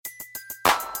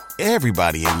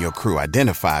Everybody in your crew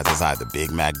identifies as either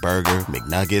Big Mac Burger,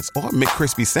 McNuggets, or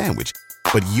McCrispy Sandwich.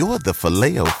 But you're the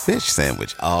Filet-O-Fish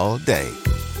Sandwich all day.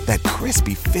 That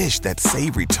crispy fish, that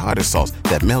savory tartar sauce,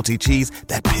 that melty cheese,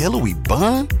 that pillowy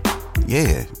bun.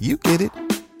 Yeah, you get it.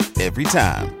 Every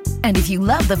time. And if you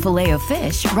love the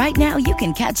Filet-O-Fish, right now you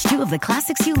can catch two of the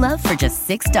classics you love for just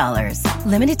 $6.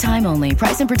 Limited time only.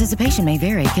 Price and participation may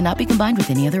vary. Cannot be combined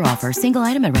with any other offer. Single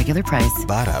item at regular price.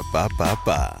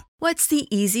 Ba-da-ba-ba-ba. What's the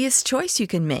easiest choice you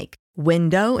can make?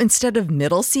 Window instead of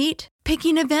middle seat?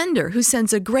 Picking a vendor who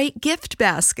sends a great gift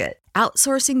basket?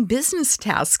 Outsourcing business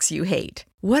tasks you hate?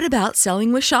 What about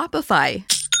selling with Shopify?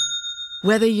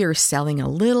 Whether you're selling a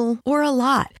little or a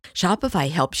lot,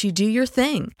 Shopify helps you do your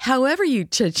thing, however you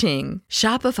cha-ching.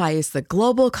 Shopify is the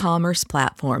global commerce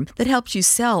platform that helps you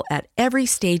sell at every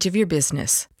stage of your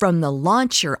business. From the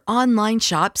launch your online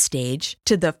shop stage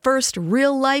to the first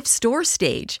real-life store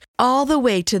stage, all the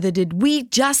way to the did we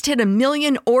just hit a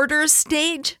million orders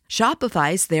stage.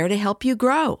 Shopify's there to help you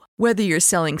grow. Whether you're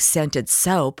selling scented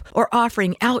soap or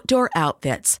offering outdoor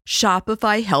outfits,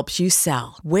 Shopify helps you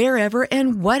sell. Wherever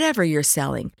and whatever you're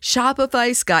selling,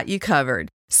 Shopify's got you covered.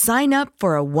 Sign up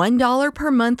for a $1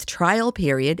 per month trial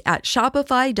period at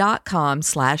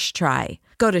shopify.com/try.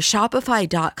 Go to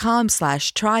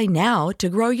shopify.com/try now to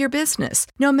grow your business,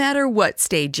 no matter what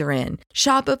stage you're in.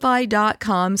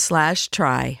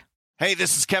 Shopify.com/try. Hey,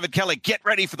 this is Kevin Kelly. Get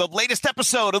ready for the latest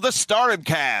episode of the Stardom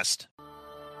Cast.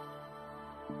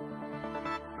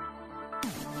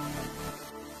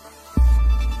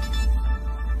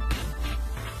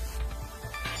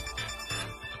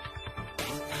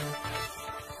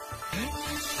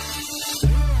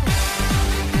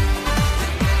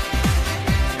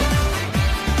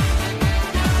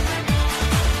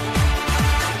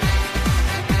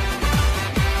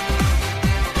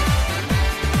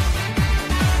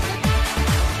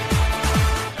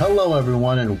 Hello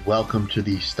everyone and welcome to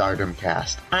the Stardom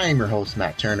Cast. I am your host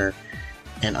Matt Turner,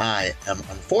 and I am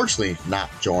unfortunately not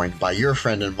joined by your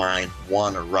friend and mine,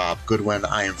 one Rob Goodwin.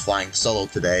 I am flying solo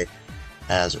today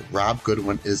as Rob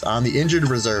Goodwin is on the injured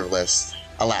reserve list.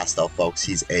 Alas though folks,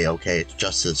 he's A-okay, it's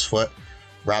just his foot.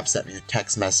 Rob sent me a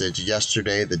text message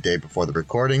yesterday, the day before the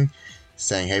recording,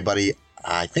 saying, hey buddy,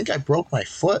 I think I broke my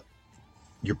foot.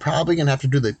 You're probably going to have to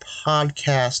do the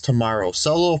podcast tomorrow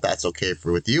solo, if that's okay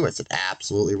with you. I said,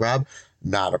 absolutely, Rob.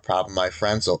 Not a problem, my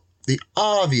friend. So the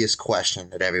obvious question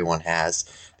that everyone has,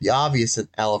 the obvious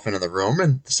elephant in the room,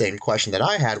 and the same question that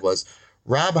I had was,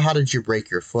 Rob, how did you break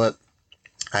your foot?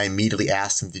 I immediately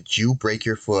asked him, did you break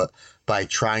your foot by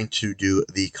trying to do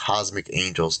the Cosmic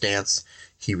Angels dance?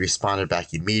 He responded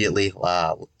back immediately,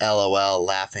 LOL,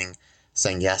 laughing,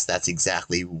 saying, yes, that's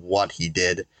exactly what he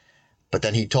did. But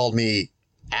then he told me,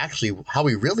 actually how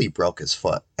he really broke his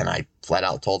foot. And I flat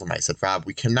out told him, I said, Rob,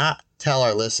 we cannot tell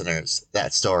our listeners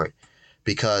that story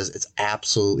because it's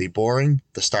absolutely boring.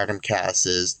 The Stardom Cast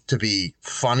is to be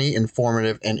funny,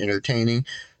 informative, and entertaining.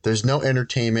 There's no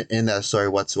entertainment in that story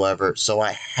whatsoever. So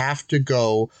I have to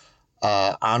go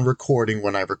on recording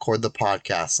when I record the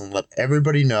podcast and let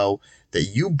everybody know that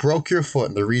you broke your foot.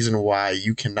 And the reason why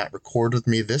you cannot record with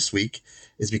me this week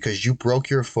is because you broke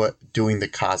your foot doing the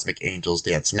Cosmic Angels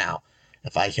dance. Now,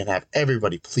 if I can have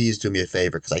everybody please do me a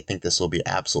favor, because I think this will be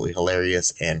absolutely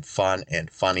hilarious and fun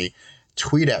and funny.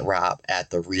 Tweet at Rob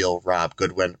at the real Rob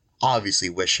Goodwin.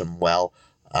 Obviously wish him well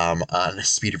on a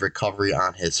speedy recovery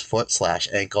on his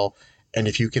foot/ankle. And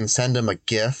if you can send him a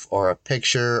GIF or a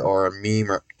picture or a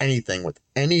meme or anything with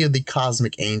any of the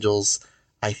Cosmic Angels,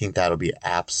 I think that'll be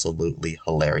absolutely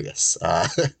hilarious.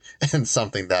 And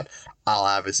something that I'll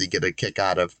obviously get a kick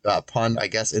out of. Pun, I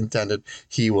guess, intended.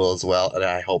 He will as well. And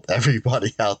I hope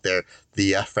everybody out there,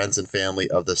 the friends and family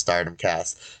of the Stardom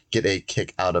Cast, get a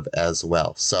kick out of as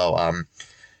well. So,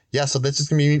 yeah, so this is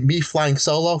going to be me flying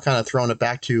solo, kind of throwing it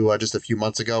back to just a few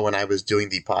months ago when I was doing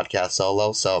the podcast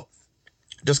solo. So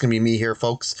just going to be me here,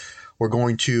 folks. We're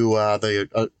going to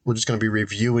we're just going to be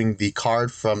reviewing the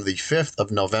card from the 5th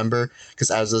of November because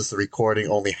as is the recording,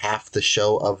 only half the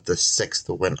show of the 6th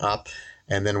went up.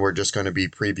 And then we're just going to be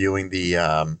previewing the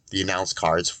announced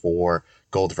cards for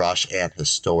Gold Rush and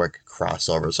Historic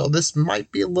Crossover. So this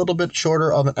might be a little bit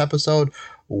shorter of an episode.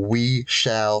 We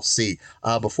shall see.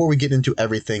 Before we get into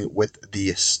everything with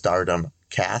the Stardom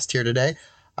Cast here today,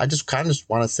 I just kind of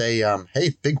want to say,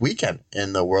 hey, big weekend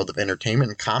in the world of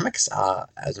entertainment and comics.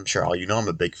 As I'm sure all you know, I'm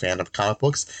a big fan of comic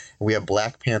books. And we have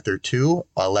Black Panther 2,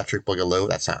 Electric Boogaloo.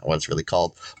 That's not what it's really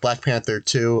called. Black Panther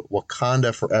 2,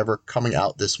 Wakanda Forever coming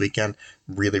out this weekend.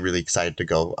 Really, really excited to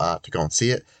go and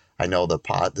see it. I know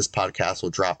this podcast will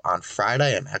drop on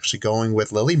Friday. I'm actually going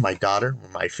with Lily, my daughter,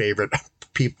 my favorite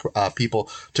people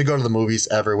to go to the movies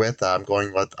ever with. I'm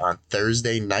going with on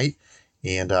Thursday night.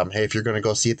 And hey, if you're going to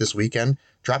go see it this weekend,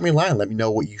 drop me a line. Let me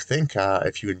know what you think,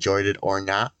 if you enjoyed it or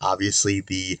not. Obviously, one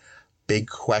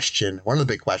of the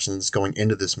big questions going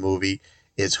into this movie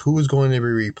is who's going to be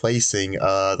replacing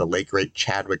the late great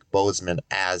Chadwick Boseman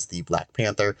as the Black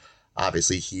Panther.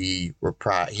 Obviously, he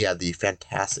did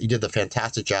the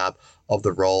fantastic job of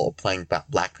the role of playing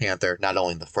Black Panther, not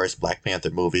only in the first Black Panther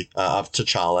movie of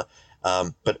T'Challa,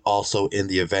 but also in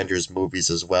the Avengers movies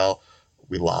as well.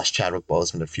 We lost Chadwick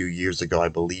Boseman a few years ago, I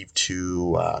believe,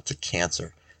 to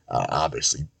cancer.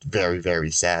 Obviously, very,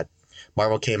 very sad.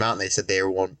 Marvel came out and they said they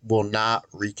will not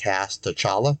recast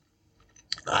T'Challa.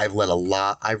 I've read a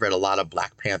lot of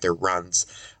Black Panther runs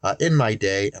in my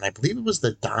day, and I believe it was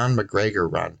the Don McGregor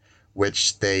run,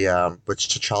 which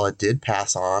T'Challa did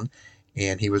pass on,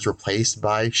 and he was replaced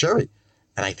by Shuri.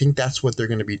 And I think that's what they're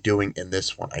going to be doing in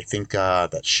this one. I think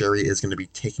that Shuri is going to be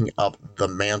taking up the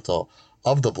mantle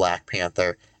of the Black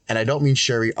Panther. And I don't mean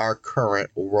Shuri, our current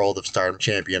World of Stardom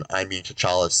champion. I mean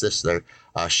T'Challa's sister,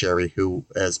 Shuri, who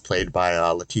is played by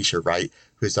Letitia Wright,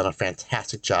 who's done a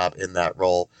fantastic job in that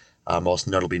role. Most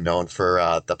notably known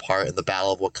for the part in the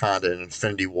Battle of Wakanda and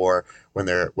Infinity War when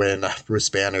Bruce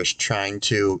Banner's trying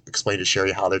to explain to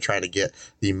Shuri how they're trying to get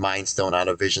the Mind Stone out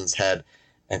of Vision's head.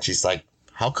 And she's like,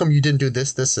 how come you didn't do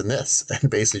this, this, and this?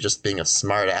 And basically just being a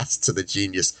smart ass to the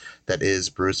genius that is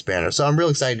Bruce Banner. So I'm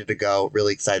really excited to go,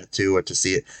 really excited to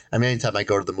see it. I mean, anytime I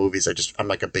go to the movies, I'm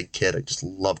like a big kid. I just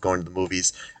love going to the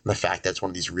movies. And the fact that it's one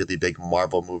of these really big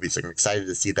Marvel movies, I'm excited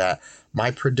to see that.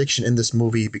 My prediction in this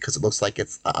movie, because it looks like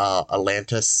it's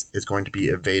Atlantis is going to be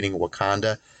invading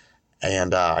Wakanda.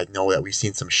 And I know that we've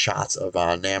seen some shots of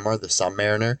Namor, the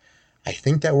Submariner. I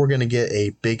think that we're going to get a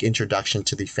big introduction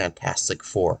to the Fantastic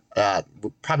Four.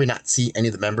 We'll probably not see any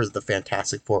of the members of the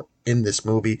Fantastic Four in this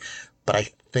movie, but I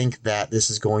think that this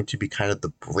is going to be kind of the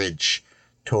bridge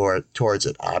towards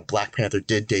it. Black Panther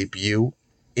did debut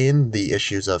in the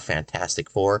issues of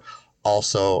Fantastic Four.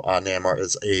 Also, Namor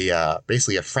is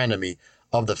basically a frenemy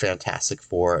of the Fantastic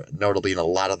Four, notably in a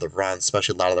lot of the runs,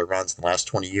 especially a lot of the runs in the last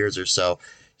 20 years or so.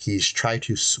 He's tried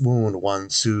to swoon one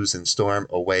Susan Storm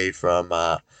away from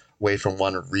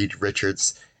one Reed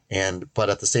Richards, but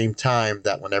at the same time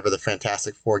that whenever the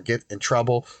Fantastic Four get in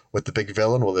trouble with the big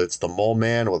villain, whether it's the Mole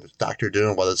Man, whether it's Doctor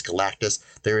Doom, whether it's Galactus,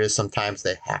 there is sometimes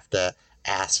they have to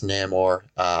ask Namor,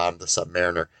 the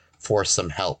Submariner, for some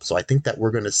help. So I think that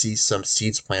we're going to see some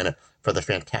seeds planted for the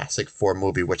Fantastic Four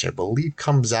movie, which I believe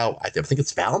comes out, I think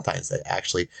it's Valentine's Day,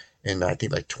 actually, in I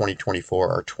think like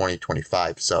 2024 or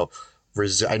 2025. So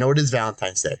I know it is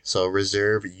Valentine's Day, so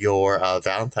reserve your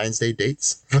Valentine's Day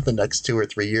dates for the next 2 or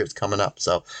 3 years coming up.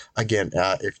 So again,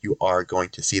 if you are going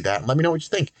to see that, let me know what you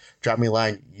think. Drop me a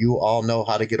line. You all know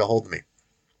how to get a hold of me.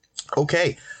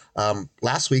 Okay,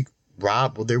 last week,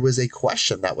 Rob, there was a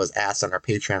question that was asked on our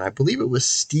Patreon. I believe it was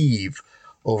Steve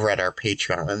over at our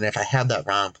Patreon. And if I have that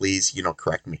wrong, please,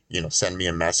 correct me, send me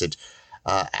a message.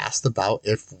 Asked about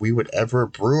if we would ever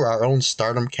brew our own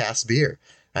Stardom Cast beer.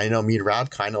 I know me and Rob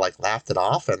kind of like laughed it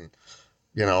off and,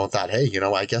 thought, hey,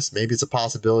 I guess maybe it's a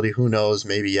possibility. Who knows?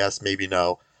 Maybe yes, maybe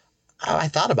no. I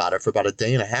thought about it for about a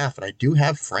day and a half, and I do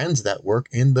have friends that work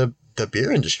in the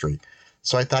beer industry.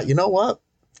 So I thought, you know what?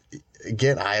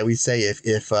 Again, I always say if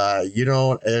you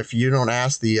don't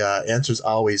ask, the answer's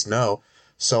always no.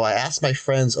 So I asked my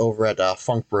friends over at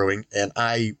Funk Brewing, and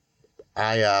I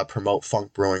promote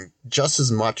Funk Brewing just as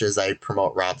much as I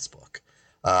promote Rob's book.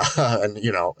 And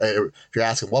if you're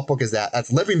asking what book is that,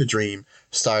 that's Living the Dream,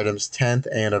 Stardom's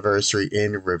 10th anniversary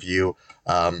in review.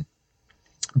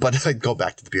 But I go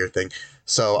back to the beer thing.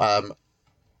 So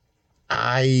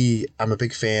I'm a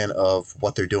big fan of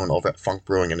what they're doing over at Funk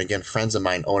Brewing. And again, friends of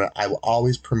mine own it. I will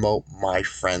always promote my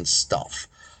friends' stuff,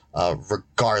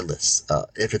 regardless.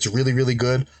 If it's really, really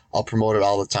good, I'll promote it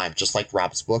all the time. Just like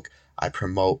Rob's book, I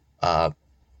promote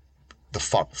the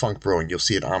Funk Brewing. You'll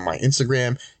see it on my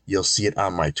Instagram. You'll see it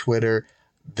on my Twitter.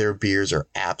 Their beers are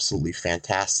absolutely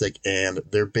fantastic, and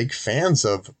they're big fans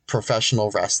of professional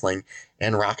wrestling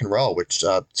and rock and roll, which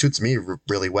suits me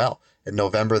really well. In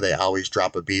November, they always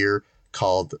drop a beer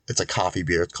it's a coffee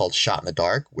beer. It's called Shot in the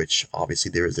Dark, which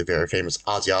obviously there is a very famous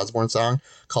Ozzy Osbourne song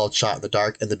called Shot in the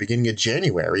Dark. In the beginning of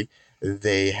January,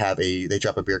 they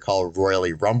drop a beer called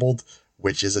Royally Rumbled,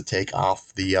 which is a take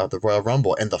off the Royal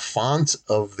Rumble, and the font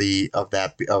of the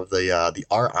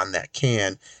art on that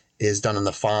can is done in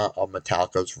the font of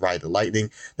Metallica's Ride the Lightning.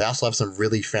 They also have some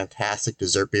really fantastic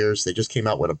dessert beers. They just came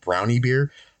out with a brownie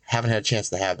beer. Haven't had a chance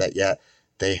to have that yet.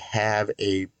 They have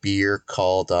a beer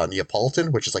called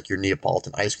Neapolitan, which is like your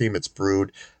Neapolitan ice cream. It's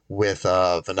brewed with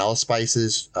vanilla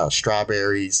spices,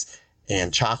 strawberries,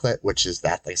 and chocolate, which is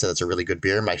that, like I said, it's a really good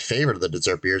beer. My favorite of the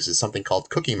dessert beers is something called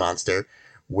Cookie Monster,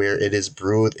 where it is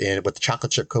brewed in with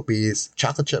chocolate chip cookies,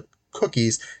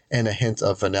 and a hint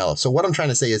of vanilla. So what I'm trying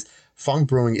to say is Funk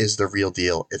Brewing is the real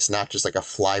deal. It's not just like a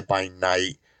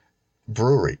fly-by-night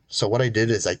brewery. So what I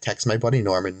did is I text my buddy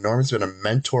Norman. Norman's been a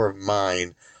mentor of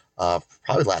mine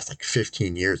probably the last like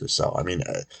 15 years or so. I mean,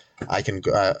 I can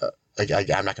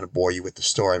I'm not going to bore you with the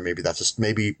story.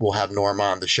 Maybe we'll have Norm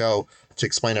on the show to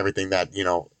explain everything that, you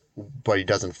know, buddy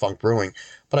does in Funk Brewing.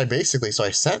 But so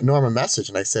I sent Norm a message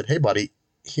and I said, hey buddy,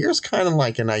 here's kind of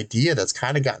like an idea that's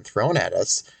kind of gotten thrown at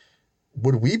us.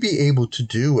 Would we be able to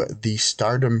do the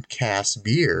Stardom Cast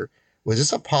beer? Was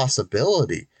this a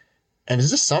possibility? And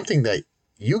is this something that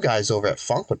you guys over at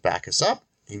Funk would back us up?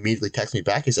 He immediately texted me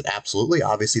back. He said, absolutely.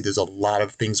 Obviously, there's a lot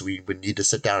of things we would need to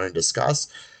sit down and discuss.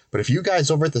 But if you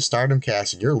guys over at the Stardom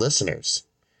Cast and your listeners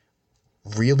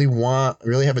really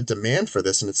have a demand for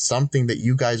this, and it's something that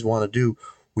you guys want to do,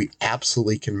 we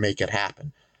absolutely can make it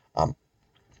happen.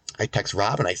 I text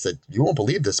Rob and I said, you won't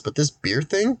believe this, but this beer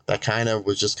thing that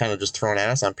was just thrown at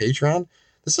us on Patreon,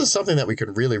 this is something that we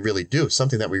can really, really do,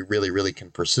 something that we really, really can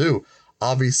pursue.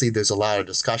 Obviously, there's a lot of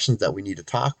discussions that we need to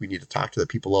talk. We need to talk to the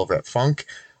people over at Funk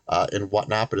and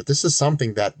whatnot. But if this is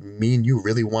something that me and you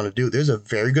really want to do, there's a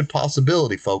very good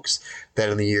possibility, folks, that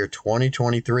in the year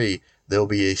 2023, there'll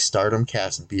be a Stardom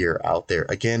Cast beer out there.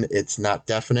 Again, it's not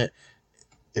definite.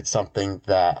 It's something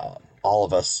that all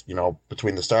of us, you know,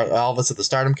 all of us at the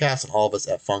Stardom Cast and all of us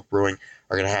at Funk Brewing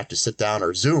are going to have to sit down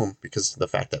or Zoom, because of the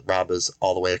fact that Rob is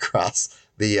all the way across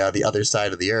the other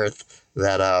side of the earth,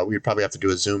 that we'd probably have to do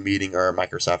a Zoom meeting or a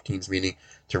Microsoft Teams meeting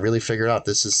to really figure out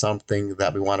this is something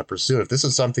that we want to pursue. If this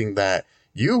is something that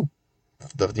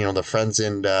the friends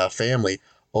and family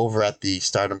over at the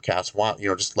Stardom Cast want,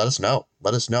 just let us know.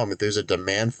 Let us know. I mean, if there's a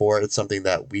demand for it, it's something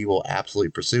that we will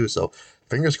absolutely pursue. So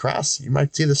fingers crossed, you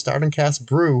might see the Stardom Cast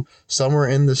brew somewhere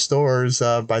in the stores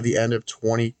by the end of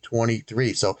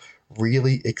 2023. So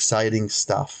really exciting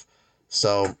stuff.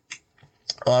 So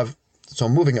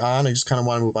moving on, I just kind of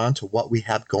want to move on to what we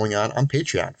have going on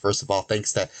Patreon. First of all,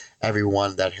 thanks to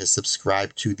everyone that has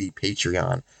subscribed to the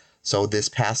Patreon. So this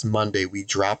past Monday, we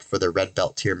dropped for the Red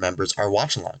Belt tier members our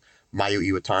watch along. Mayu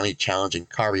Iwatani challenging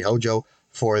Kari Hojo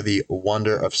for the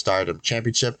Wonder of Stardom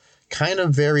Championship. Kind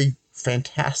of very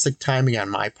fantastic timing on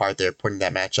my part there, putting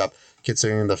that match up,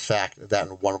 considering the fact that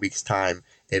in 1 week's time,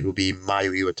 it will be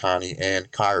Mayu Iwatani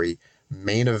and Kari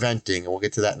main eventing, and we'll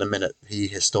get to that in a minute, the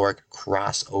historic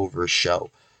crossover show.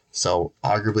 So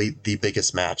arguably the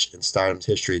biggest match in Stardom's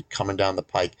history coming down the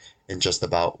pike in just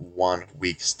about 1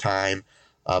 week's time.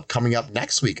 Coming up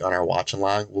next week on our watch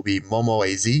along will be Momo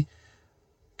AZ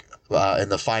in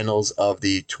the finals of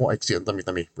the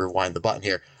let me rewind the button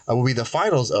here. Will be the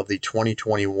finals of the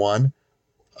 2021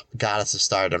 Goddess of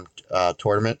Stardom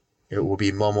tournament. It will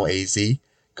be Momo AZ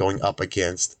going up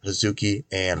against Hazuki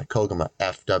and Koguma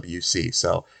FWC.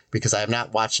 So, because I have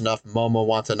not watched enough Momo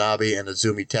Watanabe and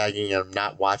Azumi tagging, and have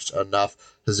not watched enough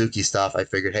Hazuki stuff, I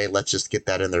figured, hey, let's just get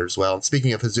that in there as well. And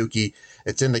speaking of Hazuki,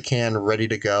 it's in the can, ready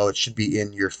to go. It should be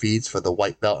in your feeds for the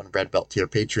White Belt and Red Belt tier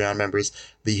Patreon members.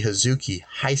 The Hazuki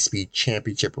High Speed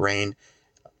Championship reign,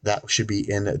 that should be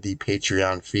in the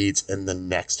Patreon feeds in the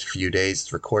next few days.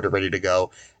 It's recorded, ready to go.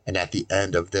 And at the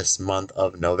end of this month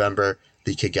of November,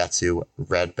 the Kagetsu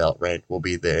Red Belt reign will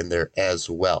be there in there as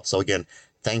well. So again,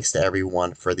 thanks to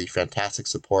everyone for the fantastic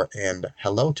support, and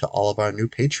hello to all of our new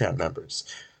Patreon members.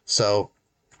 So,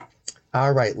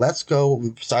 all right, let's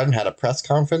go. Stardom had a press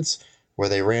conference where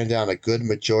they ran down a good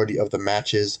majority of the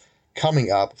matches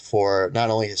coming up for not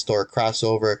only historic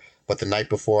crossover, but the night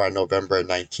before on November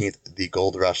 19th, the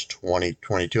Gold Rush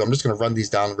 2022. I'm just going to run these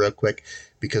down real quick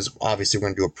because obviously we're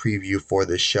going to do a preview for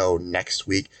this show next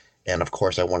week. And of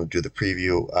course, I want to do the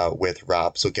preview with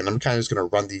Rob. So again, I'm kind of just going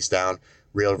to run these down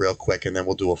real quick, and then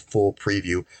we'll do a full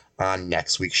preview on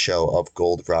next week's show of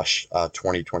Gold Rush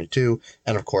 2022,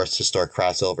 and of course, historic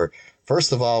crossover.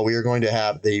 First of all, we are going to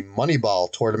have the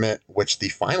Moneyball tournament, which the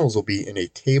finals will be in a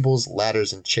tables,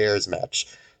 ladders, and chairs match.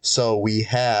 So we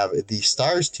have the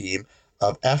Stars team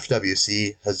of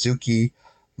FWC, Hazuki,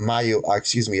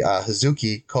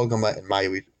 Koguma, and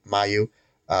Mayu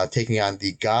taking on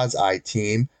the God's Eye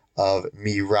team of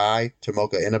Mirai,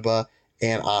 Tomoka Inaba,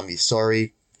 and Ami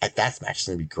Sori. That match is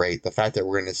going to be great. The fact that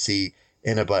we're going to see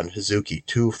Inaba and Hazuki,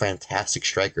 two fantastic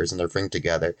strikers in their ring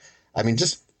together. I mean,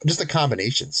 just the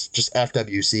combinations. Just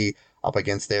FWC up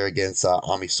against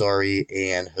Ami Sori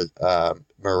and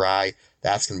Mirai.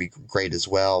 That's going to be great as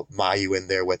well. Mayu in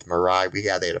there with Mirai. They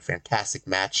had a fantastic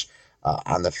match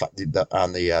on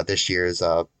the this year's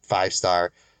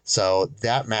 5-star. So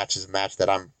that match is a match that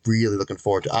I'm really looking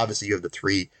forward to. Obviously, you have the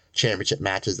 3 championship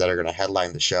matches that are going to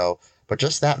headline the show. But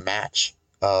just that match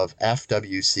of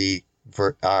FWC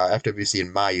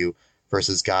and Mayu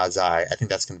versus God's Eye, I think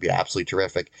that's going to be absolutely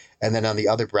terrific. And then on the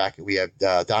other bracket, we have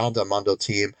Donald Delmundo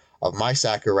team of Mai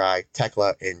Sakurai,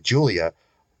 Tekla, and Julia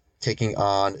taking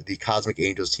on the Cosmic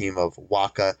Angels team of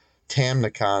Waka, Tam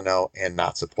Nakano, and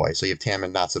Natsupoi. So you have Tam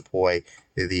and Natsupoi,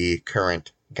 the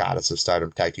current Goddess of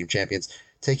Stardom tag team champions,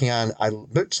 taking on, I'm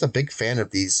just a big fan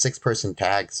of these 6-person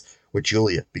tags with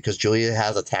Julia, because Julia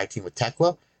has a tag team with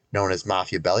Tekla, known as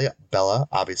Mafia Bella.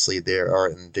 Obviously, they are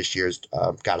in this year's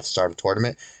Goddess of Stardom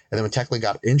tournament. And then when Tekla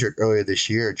got injured earlier this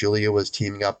year, Julia was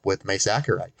teaming up with Mai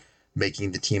Sakurai,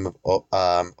 making the team of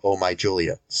Oh My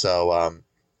Julia. So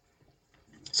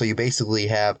you basically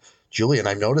have Julia, and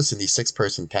I've noticed in these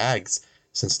 6-person tags,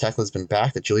 since Tekla's been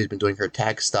back, that Julia's been doing her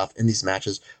tag stuff in these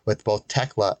matches with both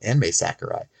Tekla and Mai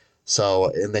Sakurai.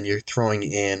 So, and then you're throwing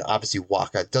in, obviously,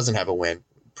 Waka doesn't have a win,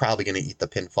 probably going to eat the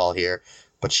pinfall here,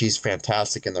 but she's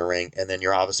fantastic in the ring. And then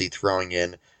you're obviously throwing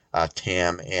in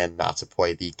Tam and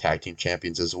Natsupoi, the tag team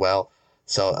champions as well.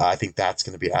 So I think that's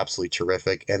going to be absolutely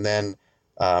terrific. And then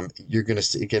you're going to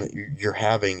see, again, you're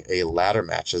having a ladder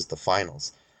match as the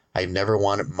finals. I've never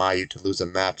wanted Mayu to lose a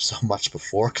match so much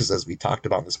before, because as we talked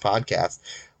about in this podcast,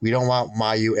 we don't want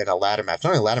Mayu in a ladder match,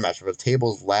 not only a ladder match, but a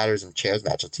tables, ladders, and chairs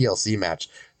match, a TLC match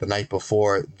the night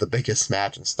before the biggest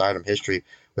match in Stardom history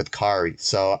with Kari.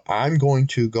 So I'm going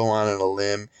to go on a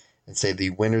limb and say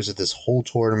the winners of this whole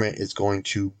tournament is going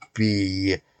to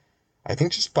be, I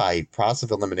think just by process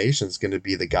of elimination, is going to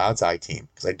be the God's Eye team.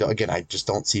 Because I just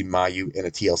don't see Mayu in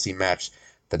a TLC match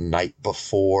the night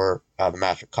before the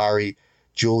match with Kari.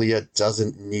 Julia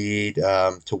doesn't need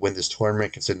to win this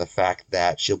tournament, considering the fact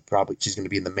that she's going to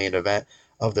be in the main event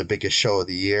of the biggest show of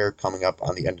the year coming up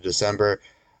on the end of December.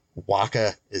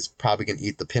 Waka is probably going to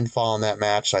eat the pinfall in that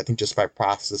match. So I think just by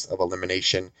process of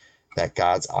elimination, that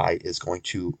God's Eye is going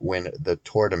to win the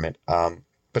tournament.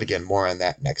 But again, more on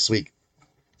that next week.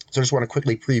 So I just want to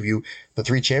quickly preview the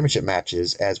 3 championship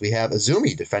matches, as we have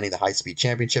Azumi defending the High Speed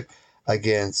Championship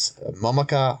against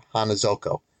Momoko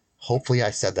Hanazoko. Hopefully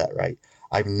I said that right.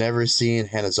 I've never seen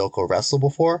Hanazoko wrestle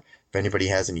before. If anybody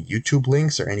has any YouTube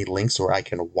links or any links where I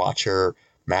can watch her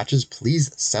matches,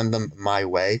 please send them my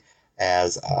way,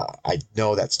 as I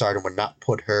know that Stardom would not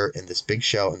put her in this big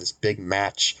show, in this big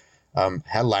match,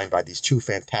 headlined by these 2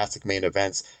 fantastic main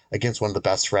events against one of the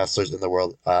best wrestlers in the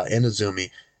world, in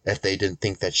Azumi, if they didn't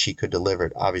think that she could deliver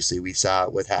it. Obviously, we saw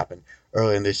what happened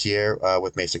earlier in this year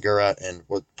with Mai Segura, and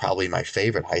was probably my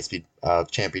favorite high-speed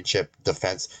championship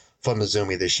defense from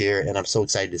Azumi this year, and I'm so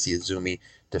excited to see Azumi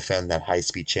defend that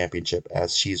high-speed championship,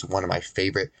 as she's one of my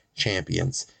favorite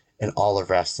champions in all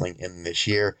of wrestling in this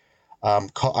year.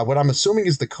 What I'm assuming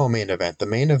is the co-main event. The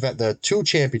main event, the 2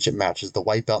 championship matches, the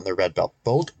white belt and the red belt,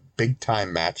 both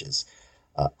big-time matches.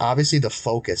 Obviously, the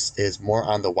focus is more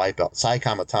on the white belt. Sai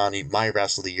Kamatani, my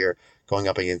wrestler of the year, going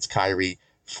up against Kairi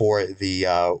for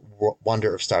the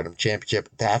Wonder of Stardom Championship.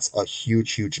 That's a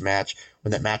huge, huge match.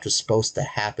 When that match was supposed to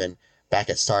happen back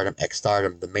at Stardom X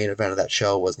Stardom, the main event of that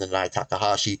show was Nanae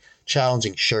Takahashi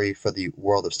challenging Shuri for the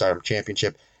World of Stardom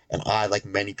Championship. And I, like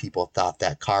many people, thought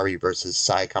that Kairi versus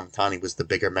Sai Kamatani was the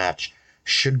bigger match.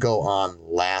 Should go on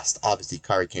last. Obviously,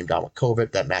 Kairi came down with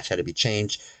COVID. That match had to be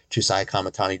changed to Sai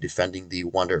Kamatani defending the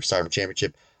Wonder of Stardom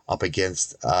Championship up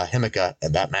against Himeka.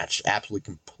 And that match absolutely,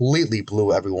 completely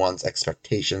blew everyone's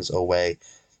expectations away.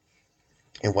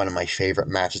 And one of my favorite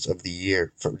matches of the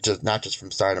year, not just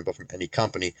from Stardom, but from any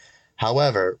company.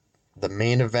 However, the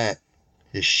main event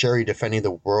is Shuri defending the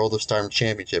World of Stardom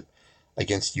Championship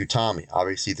against Utami.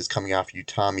 Obviously, this coming off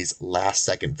Utami's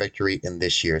last-second victory in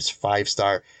this year's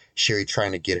 5-star. Shuri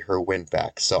trying to get her win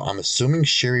back. So I'm assuming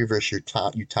Shuri versus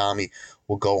Utami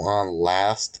will go on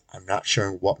last. I'm not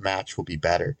sure what match will be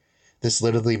better. This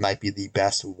literally might be the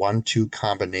best 1-2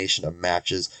 combination of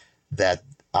matches that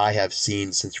I have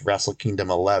seen since Wrestle Kingdom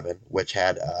 11, which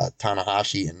had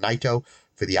Tanahashi and Naito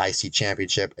for the IC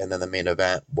Championship, and then the main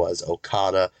event was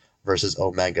Okada versus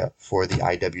Omega for the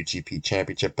IWGP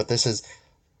Championship. But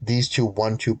these 2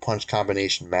 1-2 punch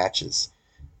combination matches.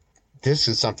 This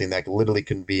is something that literally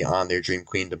can be on their Dream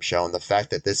Queendom show, and the fact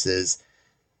that this is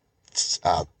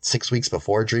 6 weeks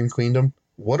before Dream Queendom,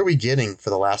 what are we getting for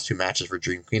the last 2 matches for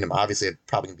Dream Queendom? Obviously, it's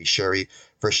probably going to be Shuri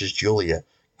versus Julia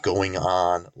going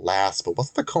on last, but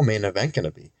what's the co-main event going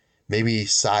to be? Maybe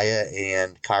Saya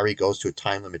and Kairi goes to a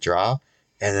time limit draw,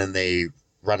 and then they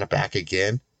run it back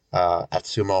again at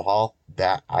Sumo Hall.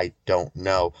 That I don't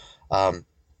know.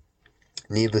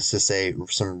 Needless to say,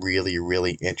 some really,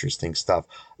 really interesting stuff.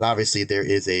 And obviously,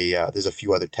 there's a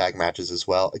few other tag matches as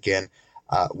well. Again,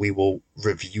 we will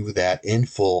review that in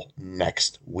full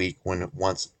next week when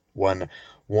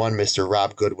one Mr.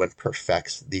 Rob Goodwin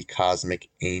perfects the Cosmic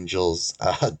Angels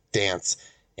dance.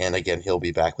 And again, he'll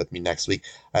be back with me next week.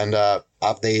 And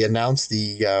they announced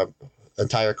the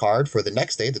entire card for the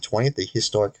next day, the 20th, the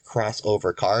historic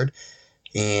crossover card,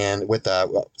 and with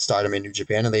Stardom in New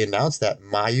Japan. And they announced that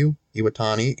Mayu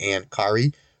Iwatani and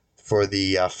Kari for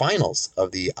the finals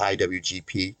of the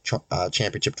IWGP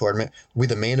Championship Tournament will be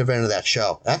the main event of that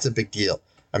show. That's a big deal.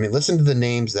 I mean, listen to the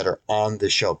names that are on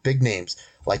this show. Big names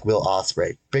like Will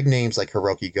Ospreay. Big names like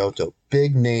Hiroki Goto.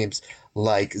 Big names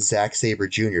like Zack Sabre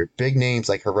Jr. Big names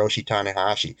like Hiroshi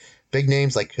Tanahashi. Big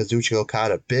names like Kazuchika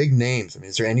Okada. Big names. I mean,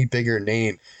 is there any bigger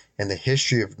name in the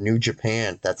history of New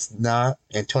Japan that's not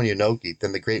Antonio Inoki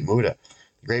than the Great Muta?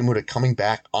 The Great Muta coming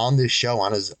back on this show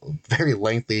on his very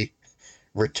lengthy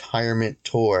retirement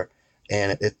tour.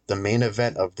 And the main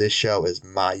event of this show is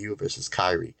Mayu versus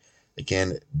Kairi.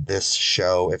 Again, this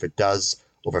show, if it does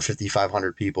over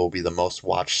 5,500 people, will be the most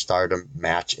watched Stardom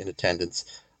match in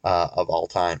attendance of all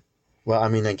time. Well, I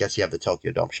mean, I guess you have the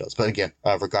Tokyo Dome shows. But again,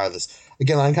 regardless.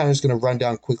 Again, I'm kind of just going to run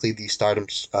down quickly the Stardom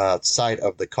side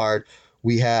of the card.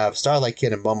 We have Starlight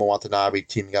Kid and Momo Watanabe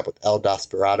teaming up with El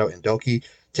Desperado and Doki,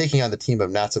 taking on the team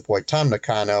of Natsupoi, Tam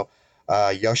Nakano,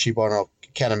 Yoshinobu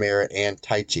Kanemaru, and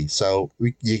Taichi. So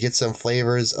you get some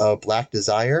flavors of Black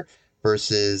Desire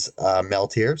versus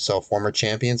Meltier, so former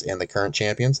champions and the current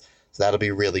champions. So that'll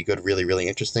be really good, really, really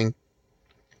interesting.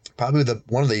 Probably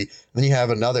then you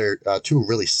have another two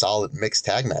really solid mixed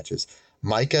tag matches.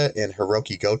 Maika and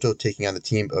Hiroki Goto taking on the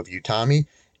team of Utami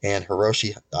and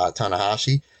Hiroshi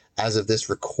Tanahashi. As of this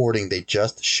recording, they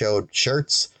just showed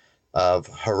shirts of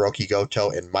Hiroki Goto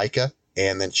and Maika,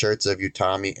 and then shirts of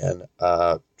Utami and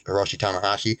Hiroshi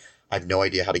Tanahashi. I have no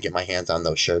idea how to get my hands on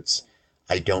those shirts.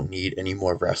 I don't need any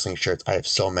more wrestling shirts. I have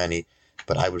so many,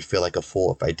 but I would feel like a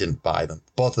fool if I didn't buy them.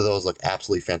 Both of those look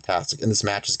absolutely fantastic, and this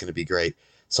match is going to be great.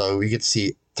 So we get to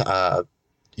see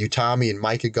Utami and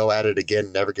Maika go at it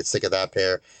again, never get sick of that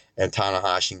pair, and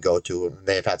Tanahashi and Goto. And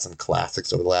they've had some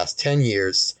classics over the last 10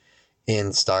 years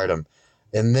in Stardom.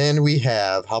 And then we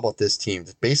have, how about this team?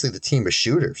 Basically the team of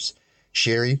shooters.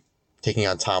 Sherry taking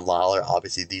on Tom Lawler.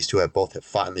 Obviously, these two both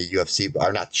fought in the UFC,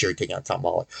 or not Sherry taking on Tom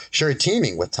Lawler. Sherry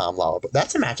teaming with Tom Lawler, but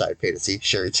that's a match I'd pay to see.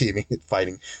 Sherry teaming and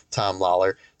fighting Tom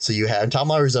Lawler. So you have Tom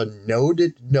Lawler is a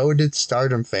noted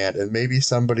Stardom fan, and maybe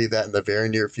somebody that in the very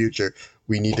near future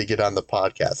we need to get on the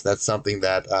podcast. That's something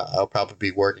that I'll probably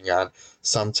be working on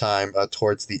sometime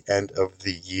towards the end of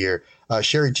the year.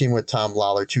 Sherry teaming with Tom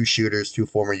Lawler, two shooters, two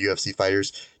former UFC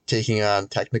fighters, taking on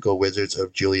Technical Wizards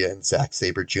of Julia and Zack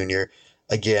Sabre Jr.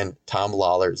 Again, Tom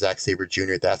Lawler, Zack Sabre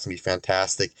Jr., that's going to be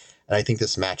fantastic. And I think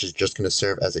this match is just going to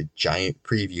serve as a giant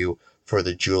preview for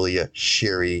the Julia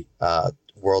Sherry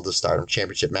World of Stardom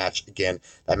Championship match. Again,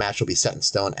 that match will be set in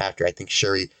stone after I think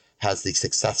Sherry has the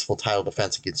successful title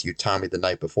defense against Utami the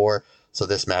night before. So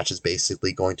this match is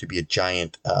basically going to be a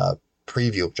giant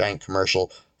preview, giant commercial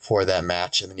for that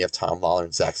match. And then you have Tom Lawler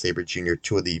and Zack Sabre Jr.,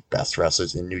 two of the best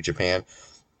wrestlers in New Japan.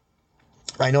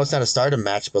 I know it's not a Stardom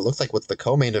match, but it looks like what the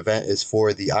co-main event is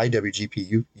for the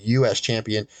IWGP US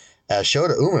champion,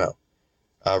 Shota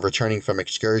Umino, returning from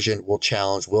excursion, will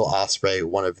challenge Will Ospreay,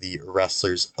 one of the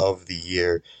wrestlers of the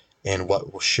year, in what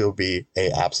should be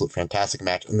a absolute fantastic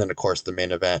match. And then, of course, the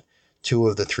main event, two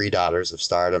of the three daughters of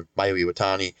Stardom, Mayu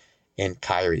Iwatani and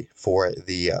Kairi, for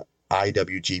the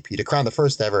IWGP, to crown the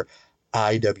first ever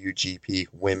IWGP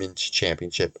Women's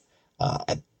Championship.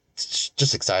 It's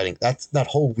just exciting. That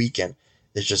whole weekend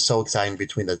is just so exciting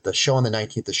between the show on the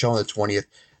 19th, the show on the 20th.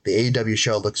 The AEW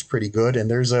show looks pretty good, and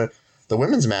there's the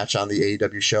women's match on the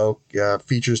AEW show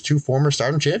features two former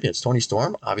Stardom champions. Toni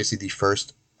Storm, obviously the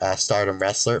first Stardom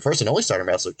wrestler, first and only Stardom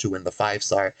wrestler to win the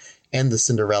 5-star and the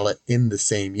Cinderella in the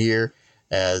same year,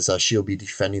 as she'll be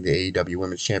defending the AEW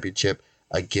Women's Championship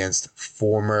against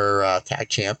former tag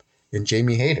champ and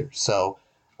Jamie Hayter. So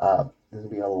there's going to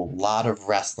be a lot of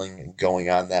wrestling going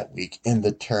on that week in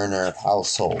the Turner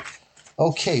household.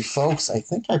 Okay, folks, I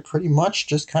think I pretty much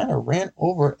just kind of ran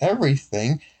over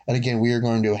everything. And again, we are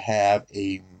going to have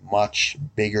a much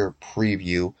bigger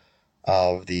preview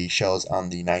of the shows on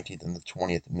the 19th and the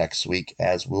 20th next week,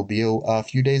 as we'll be a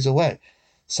few days away.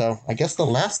 So I guess the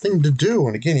last thing to do,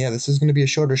 and again, this is going to be a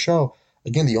shorter show.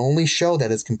 Again, the only show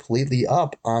that is completely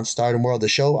up on Stardom World, the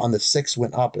show on the 6th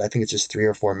went up, but I think it's just 3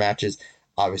 or 4 matches.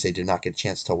 Obviously, I did not get a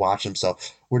chance to watch them, so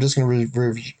we're just going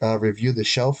to review the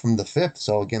show from the 5th.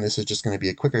 So again, this is just going to be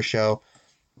a quicker show,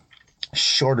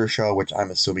 shorter show, which I'm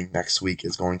assuming next week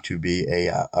is going to be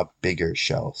a bigger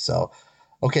show. So,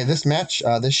 okay, this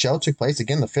show took place,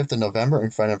 again, the 5th of November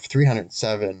in front of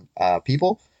 307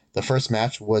 people. The first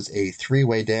match was a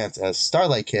 3-way dance as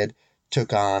Starlight Kid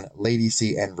took on Lady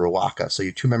C and Ruaka. So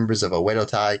you 2 members of Oedo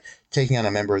Tai taking on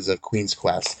the members of Queen's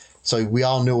Quest. So we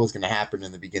all knew what was going to happen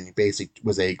in the beginning. Basically,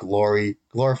 was a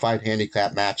glorified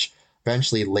handicap match.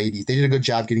 Eventually, they did a good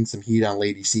job getting some heat on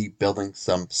Lady C, building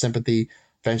some sympathy.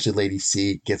 Eventually, Lady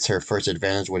C gets her first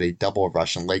advantage with a double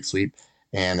Russian leg sweep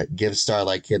and gives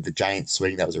Starlight Kid the giant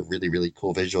swing. That was a really, really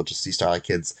cool visual to see Starlight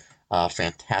Kid's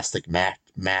fantastic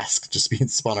mask just being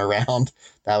spun around.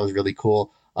 That was really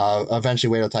cool.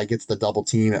 Eventually, Oedo Tai gets the double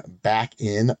team back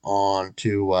in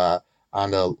onto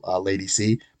Lady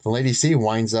C. The Lady C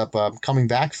winds up coming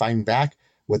back, fighting back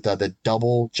with the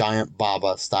double giant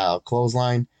Baba style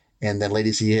clothesline. And then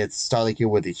Lady C hits Starlight Kid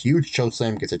with a huge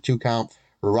chokeslam, gets a 2 count.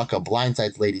 Ruaka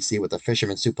blindsides Lady C with a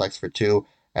fisherman suplex for 2.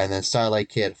 And then Starlight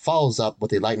Kid follows up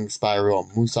with a lightning spiral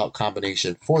moonsault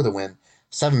combination for the win.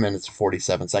 7 minutes,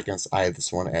 47 seconds. I have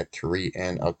this one at 3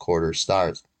 1/4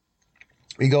 stars.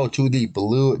 We go to the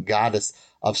Blue Goddess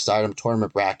of Stardom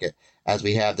tournament bracket as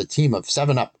we have the team of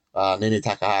 7-Up, Nene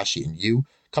Takahashi and Yu,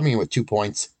 coming in with 2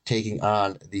 points, taking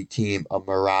on the team of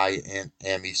Mirai and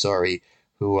Ami Sourei,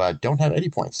 who don't have any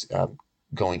points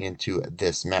going into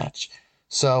this match.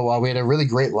 So we had a really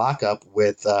great lockup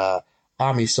with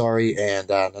Ami Sourei and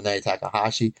Nene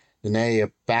Takahashi.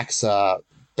 Nene backs up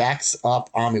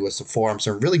Ami with some forearms,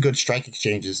 some really good strike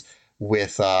exchanges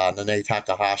with Nene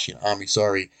Takahashi and Ami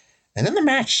Sourei. And then the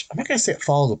match, I'm not going to say it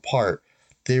falls apart.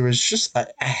 There was just, I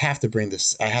have to bring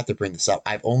this up.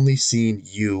 I've only seen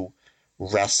Yu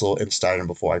wrestle in Stardom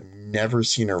before. I've never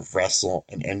seen her wrestle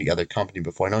in any other company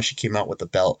before. I know she came out with a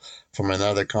belt from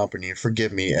another company.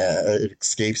 Forgive me, it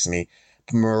escapes me.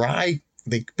 But Mirai,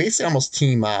 they basically almost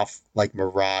team off like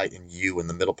Mirai and Yu in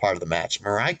the middle part of the match.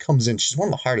 Mirai comes in, she's one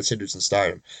of the hardest hitters in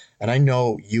Stardom. And I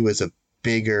know Yu is a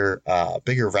bigger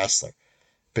wrestler,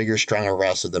 bigger, stronger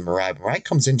wrestler than Mirai. But Mirai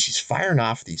comes in, she's firing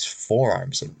off these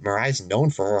forearms. And Mirai's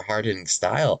known for her hard-hitting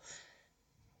style.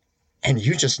 And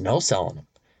you just no-selling them.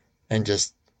 And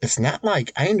just, it's not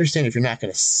like, I understand if you're not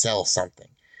going to sell something.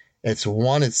 It's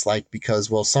like because,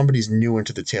 well, somebody's new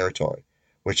into the territory,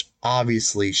 which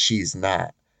obviously she's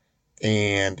not.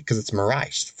 And because it's Mirai,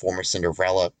 she's former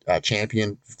Cinderella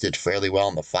champion, did fairly well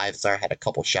in the 5-star, had a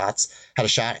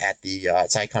shot at the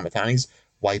Sai Kamitani's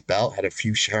white belt, her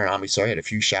and Ami Sourei had a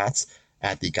few shots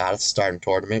at the Goddess Stardom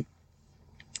tournament.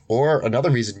 Or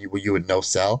another reason you would no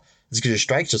sell is because your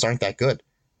strikes just aren't that good.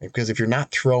 Because if you're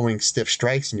not throwing stiff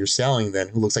strikes and you're selling, then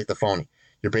who looks like the phony?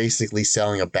 You're basically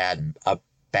selling a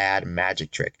bad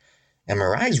magic trick. And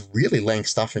Mirai's really laying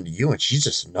stuff into you, and she's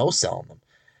just no-selling them.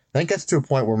 Then it gets to a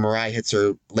point where Mirai hits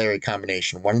her lariat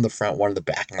combination, one in the front, one in the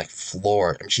back, and like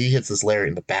floor. And she hits this lariat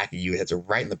in the back of you, hits her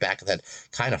right in the back of the head,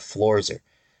 kind of floors her.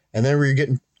 And then we're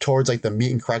getting towards like the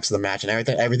meat and crux of the match, and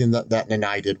everything that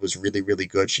Nene did was really, really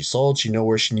good. She sold, she knew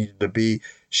where she needed to be.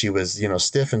 She was,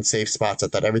 stiff and safe spots. I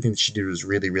thought everything that she did was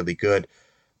really, really good.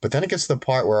 But then it gets to the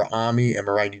part where Ami and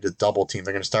Mirai need a double team.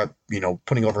 They're going to start,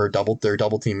 putting over their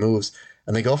double team moves,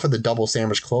 and they go for the double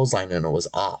sandwich clothesline, and it was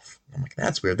off. I'm like,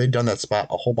 that's weird. They've done that spot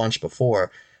a whole bunch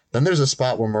before. Then there's a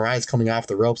spot where Mirai's coming off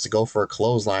the ropes to go for a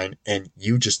clothesline, and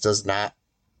Yu just does not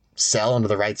sell into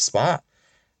the right spot.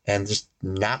 And just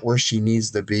not where she needs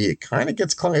to be. It kind of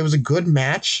gets clunky. It was a good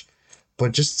match, but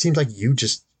it just seems like you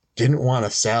just didn't want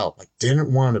to sell,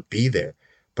 didn't want to be there.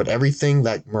 But everything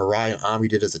that Mirai and Ami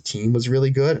did as a team was really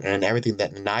good, and everything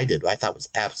that Nene did, I thought was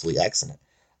absolutely excellent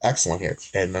here.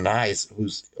 And Nene,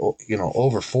 who's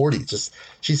over 40,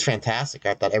 she's fantastic.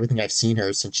 I thought everything I've seen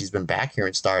her since she's been back here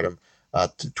in Stardom,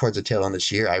 towards the tail end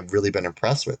this year, I've really been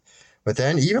impressed with. But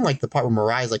then even the part where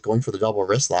Mirai is going for the double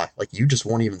wrist lock, you just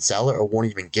won't even sell it or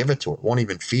won't even give it to her, won't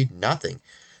even feed nothing.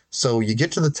 So you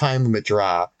get to the time limit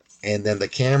draw, and then the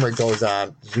camera goes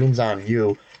on, zooms on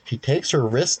you. She takes her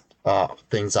wrist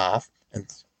things off and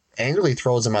angrily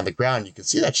throws them on the ground. You can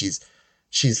see that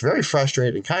she's very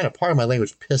frustrated and kind of, part of my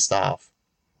language, pissed off.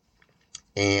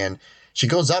 And she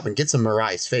goes up and gets in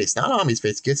Mirai's face, not Ami's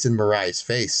face, gets in Mirai's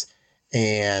face,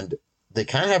 and they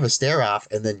kind of have a stare off,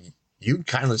 and then you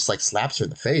kind of just slaps her in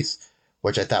the face,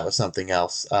 which I thought was something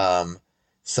else.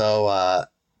 So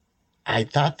I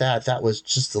thought that was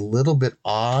just a little bit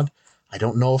odd. I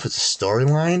don't know if it's a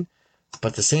storyline,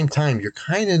 but at the same time, you're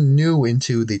kind of new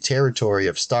into the territory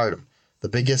of Stardom, the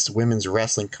biggest women's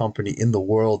wrestling company in the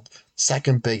world,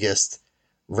 second biggest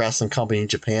wrestling company in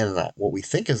Japan, and what we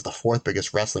think is the 4th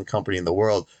biggest wrestling company in the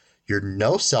world. You're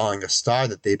no-selling a star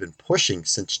that they've been pushing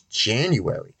since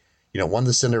January. Won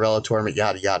the Cinderella tournament,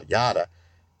 yada, yada, yada.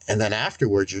 And then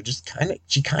afterwards,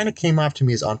 she kind of came off to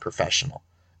me as unprofessional.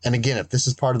 And again, if this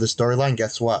is part of the storyline,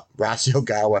 guess what? Rasi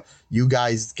Ogawa, you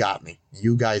guys got me.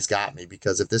 You guys got me,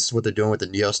 because if this is what they're doing with the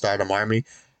Neo Stardom Army,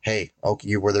 hey,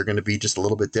 okay, where they're going to be just a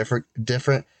little bit different,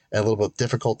 and a little bit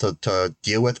difficult to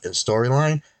deal with in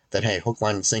storyline, then hey, hook,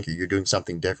 line, and sinker, you're doing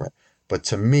something different. But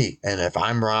to me, and if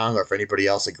I'm wrong or if anybody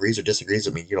else agrees or disagrees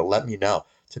with me, let me know.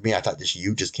 To me, I thought this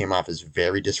you just came off as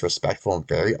very disrespectful and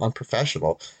very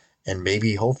unprofessional. And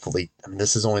maybe, hopefully, I mean,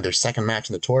 this is only their second match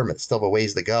in the tournament, still have a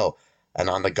ways to go. And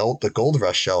on the Gold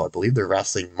Rush show, I believe they're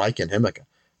wrestling Mike and Himika,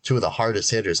 two of the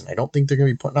hardest hitters, and I don't think they're going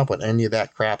to be putting up with any of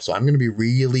that crap. So I'm going to be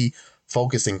really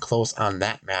focusing close on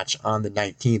that match on the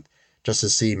 19th just to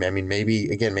see. I mean,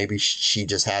 maybe she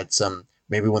just had some.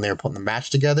 Maybe when they were putting the match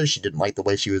together, she didn't like the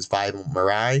way she was vibing with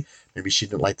Mirai. Maybe she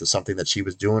didn't like something that she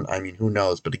was doing. I mean, who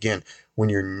knows? But again, when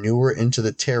you're newer into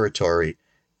the territory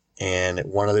and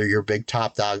one of your big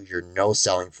top dogs you're no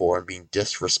selling for and being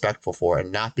disrespectful for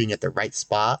and not being at the right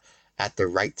spot at the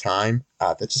right time,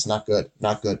 that's just not good.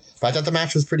 Not good. But I thought the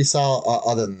match was pretty solid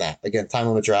other than that. Again, time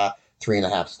limit draw,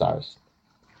 3.5 stars.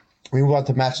 We move on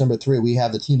to match number 3. We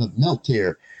have the team of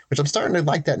Meltier, which I'm starting to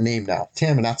like that name now.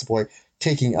 Tam and Natsupoi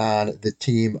taking on the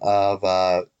team of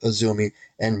Azumi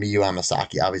and Miyu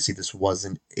Amasaki. Obviously, this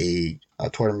wasn't a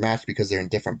tournament match because they're in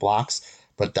different blocks,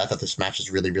 but I thought this match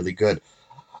was really, really good.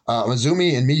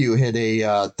 Azumi and Miyu hit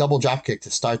a double drop kick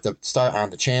to start on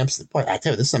the champs. Boy, I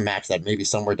tell you, this is a match that maybe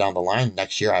somewhere down the line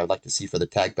next year I would like to see for the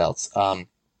tag belts.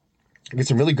 We get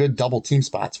some really good double team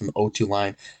spots from the O2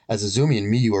 line as Azumi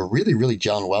and Miyu are really, really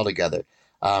gelling well together.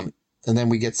 And then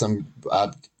we get some,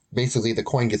 basically the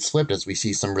coin gets flipped as we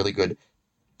see some really good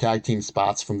tag team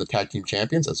spots from the tag team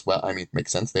champions as well. I mean,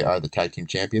 makes sense. They are the tag team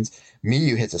champions.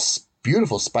 Miyu hits a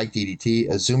beautiful spike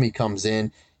DDT. Azumi comes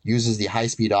in, uses the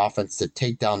high-speed offense to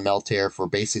take down Meltear for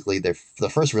basically the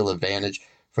first real advantage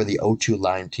for the O2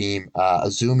 line team.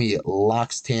 Azumi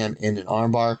locks Tam in an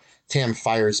armbar. Tam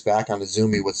fires back on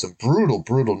Azumi with some brutal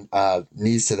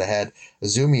knees to the head.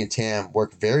 Azumi and Tam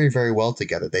work very, very well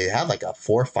together. They had like a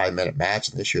 4 or 5 minute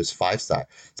match in this year's 5-star.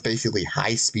 It's basically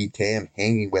high-speed Tam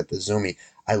hanging with Azumi.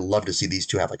 I love to see these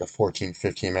two have like a 14,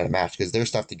 15 minute match because their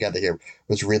stuff together here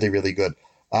was really, really good.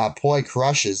 Poi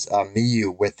crushes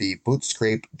Miyu with the boot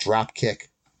scrape drop kick.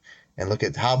 And look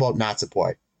at, how about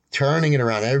Natsupoi? Turning it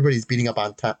around. Everybody's beating up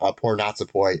on poor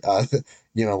Natsupoi,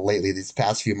 lately, these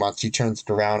past few months. She turns it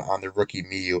around on the rookie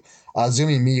Miyu.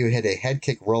 Azumi and Miyu hit a head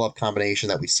kick roll-up combination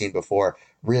that we've seen before.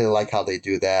 Really like how they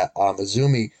do that.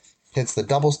 Azumi hits the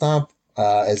double stomp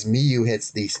as Miyu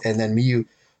hits and then Miyu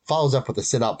follows up with a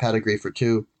sit-out pedigree for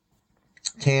 2.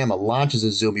 Tam launches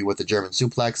Azumi with the German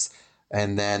suplex,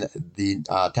 and then the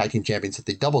tag team champions hit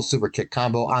the double super kick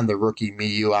combo on the rookie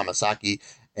Miyu Amasaki,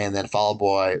 and then followed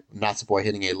by Natsupoi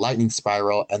hitting a lightning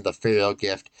spiral, and the Furiel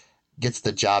gift gets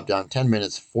the job done. 10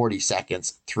 minutes, 40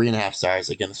 seconds, 3.5 stars.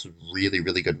 Again, this was a really,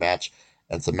 really good match.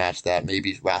 And it's a match that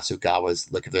maybe Rasugawa's,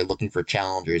 if they're looking for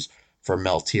challengers for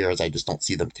Meltiers, I just don't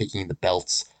see them taking the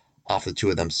belts off the two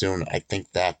of them soon. I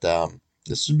think that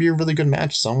this would be a really good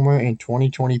match somewhere in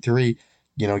 2023.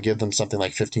 Give them something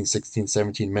like 15, 16,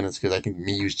 17 minutes because I think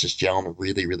Miyu's just gelling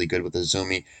really, really good with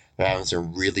Azumi. They're having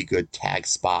some really good tag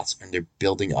spots and they're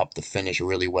building up the finish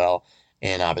really well.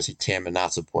 And obviously Tam and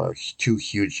Natsupoi are 2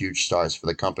 huge, huge stars for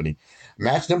the company.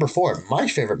 Match number 4, my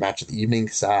favorite match of the evening,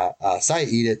 Saya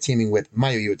Iida teaming with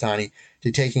Mayu Iwatani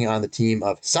to taking on the team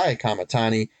of Saya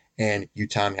Kamatani and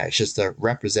Utami Hayashishita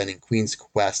representing Queen's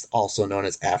Quest, also known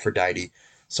as Aphrodite.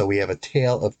 So we have a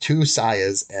tale of 2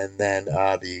 Sayas and then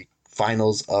the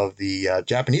finals of the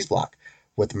Japanese block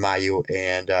with Mayu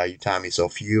and Utami. So a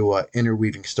few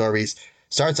interweaving stories.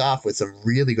 Starts off with some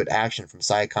really good action from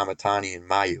Saya Kamatani and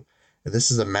Mayu.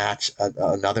 This is a match,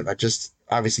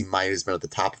 obviously Mayu's been at the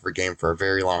top of her game for a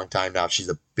very long time now. She's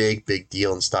a big, big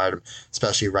deal in Stardom,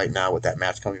 especially right now with that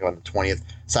match coming up on the 20th.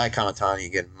 Saya Kamatani,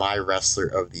 again, my wrestler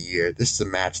of the year. This is a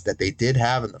match that they did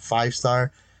have in the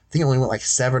 5-star. I think it only went like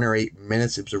 7 or 8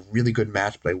 minutes. It was a really good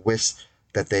match, but I wish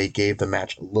that they gave the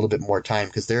match a little bit more time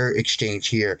because their exchange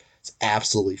here is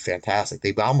absolutely fantastic.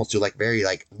 They almost do very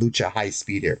lucha high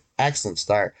speed here. Excellent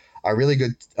start. A really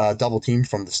good double team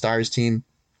from the Stars team,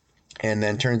 and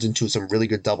then turns into some really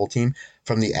good double team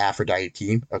from the Aphrodite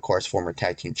team, of course, former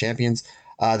tag team champions.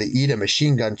 The Iida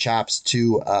machine gun chops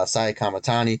to Saya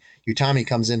Kamatani. Utami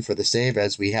comes in for the save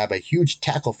as we have a huge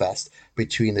tackle fest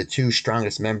between the 2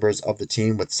 strongest members of the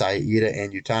team with Saya Iida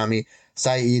and Utami.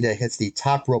 Saya Iida hits the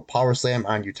top rope power slam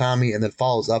on Utami and then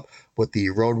follows up with the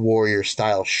Road Warrior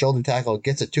style shoulder tackle.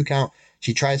 Gets a 2 count.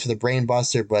 She tries for the brain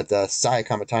buster, but Saya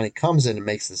Kamatani comes in and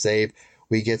makes the save.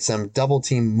 We get some double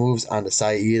team moves onto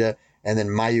Saya Iida, and then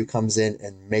Mayu comes in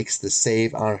and makes the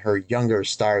save on her younger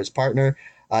Stars partner.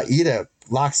 Iida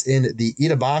locks in the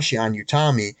Iidabashi on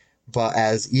Utami, But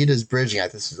as Ida's bridging,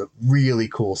 this is a really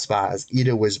cool spot. As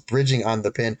Ida was bridging on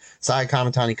the pin, Saya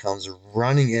Kamatani comes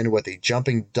running in with a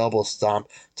jumping double stomp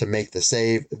to make the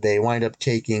save. They wind up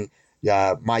taking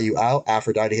Mayu out.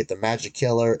 Aphrodite hit the Magic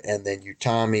Killer, and then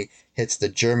Utami hits the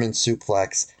German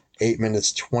suplex. 8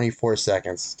 minutes, 24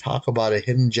 seconds. Talk about a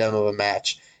hidden gem of a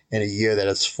match in a year that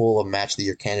is full of Match of the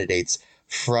Year candidates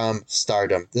from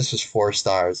Stardom. This was 4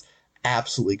 stars.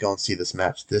 Absolutely go and see this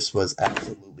match. This was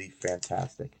absolutely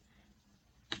fantastic.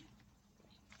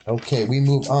 Okay, we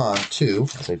move on to,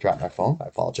 as I dropped my phone, I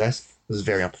apologize. This is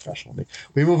very unprofessional of me.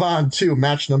 We move on to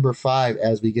match number 5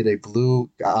 as we get a Blue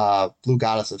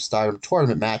Goddess of Stardom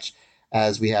tournament match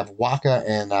as we have Waka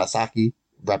and Saki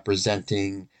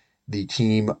representing the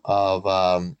team of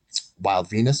Wild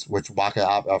Venus, which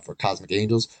Waka for Cosmic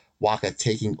Angels. Waka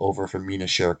taking over for Mina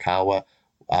Shirakawa.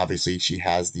 Obviously, she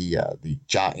has the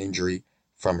jaw injury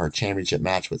from her championship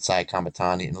match with Saya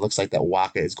Kamatani, and it looks like that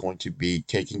Waka is going to be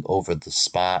taking over the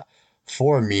spot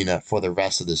for Mina for the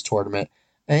rest of this tournament.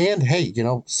 And hey,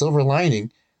 silver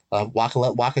lining, let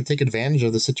Waka take advantage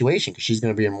of the situation because she's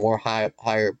going to be in more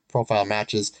higher profile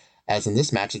matches, as in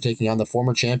this match, they're taking on the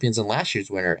former champions and last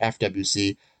year's winner,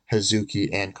 FWC, Hazuki,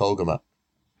 and Koguma.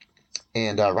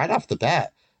 And right off the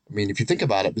bat, I mean, if you think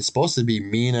about it, it's supposed to be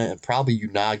Mina and probably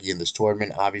Unagi in this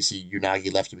tournament. Obviously,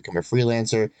 Unagi left to become a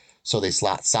freelancer, so they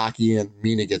slot Saki in.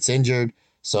 Mina gets injured,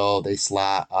 so they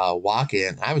slot Waka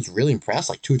in. I was really impressed,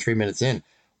 like 2 or 3 minutes in.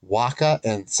 Waka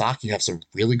and Saki have some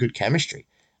really good chemistry,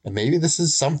 and maybe this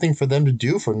is something for them to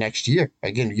do for next year.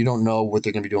 Again, you don't know what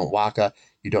they're going to be doing with Waka.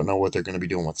 You don't know what they're going to be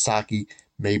doing with Saki.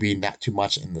 Maybe not too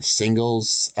much in the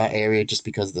singles area, just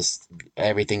because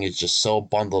everything is just so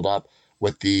bundled up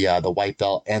with the white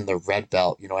belt and the red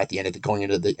belt, at the end of going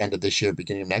into the end of this year,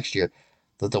 beginning of next year.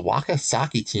 The Waka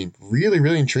Saki team really,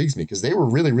 really intrigues me because they were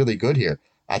really, really good here.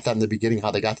 I thought in the beginning how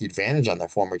they got the advantage on their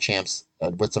former champs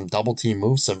with some double team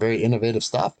moves, some very innovative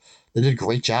stuff. They did a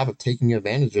great job of taking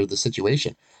advantage of the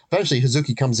situation. Eventually,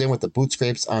 Hazuki comes in with the boot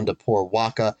scrapes onto poor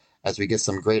Waka as we get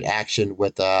some great action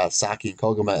with Saki and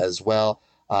Koguma as well.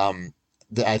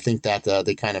 I think that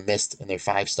they kind of missed in their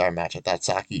 5-star match. I thought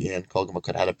Saki and Koguma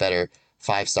could have had a better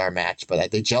 5-star match,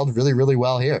 but they gelled really, really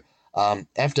well here.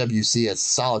 FWC has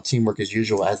solid teamwork as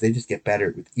usual as they just get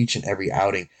better with each and every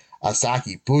outing.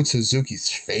 Saki boots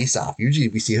Hazuki's face off. Usually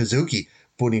we see Hazuki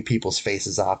booting people's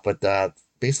faces off, but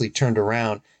basically turned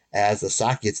around as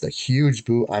Saki gets the huge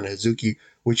boot on Hazuki,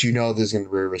 which there's going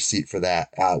to be a receipt for that,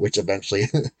 which eventually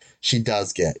she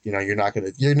does get. You're not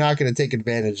gonna take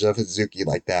advantage of Hazuki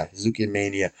like that. Hazuki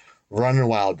Mania, running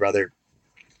wild, brother.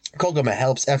 Koguma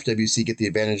helps FWC get the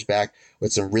advantage back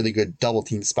with some really good double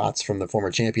team spots from the former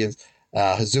champions.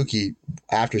 Hazuki,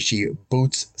 after she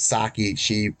boots Saki,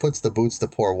 she puts the boots to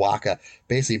poor Waka,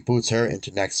 basically boots her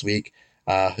into next week.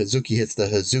 Hazuki hits the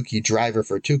Hazuki driver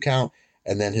for a 2 count,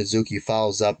 and then Hazuki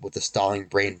follows up with the stalling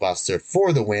brainbuster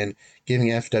for the win, giving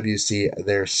FWC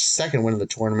their 2nd win of the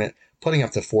tournament, putting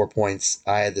up to 4 points.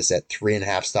 I had this at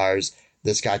 3.5 stars.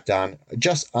 This got done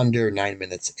just under 9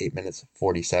 minutes, 8 minutes,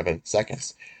 47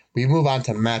 seconds. We move on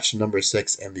to match number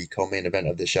 6 and the co-main event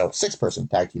of the show, 6-person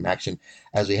tag team action,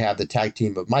 as we have the tag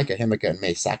team of Maika Himeka and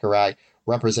Mei Sakurai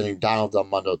representing Donald Del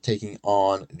Mundo taking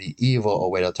on the Evil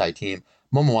Oedo tag team,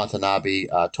 Momo Watanabe,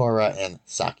 Tora, and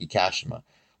Saki Kashima.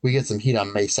 We get some heat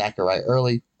on Mei Sakurai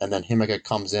early, and then Himeka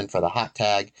comes in for the hot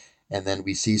tag, and then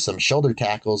we see some shoulder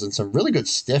tackles and some really good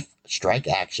stiff strike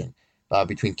action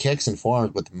between kicks and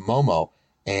forearms with Momo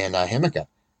and Himeka.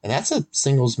 And that's a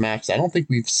singles match I don't think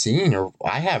we've seen, or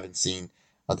I haven't seen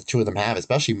the two of them have,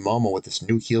 especially Momo with this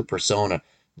new heel persona,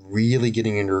 really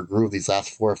getting into her groove these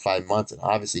last 4 or 5 months. And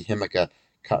obviously Himeka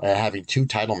having 2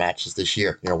 title matches this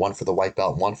year, one for the white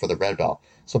belt, one for the red belt.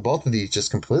 So both of these just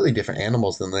completely different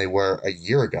animals than they were a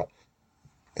year ago.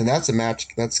 And that's a match,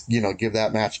 give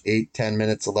that match 8, 10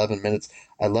 minutes, 11 minutes.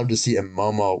 I'd love to see a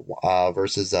Momo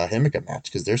versus Himeka match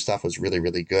because their stuff was really,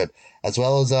 really good, as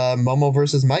well as Momo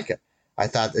versus Maika. I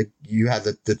thought that you had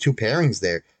the 2 pairings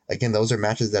there. Again, those are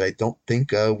matches that I don't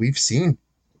think we've seen,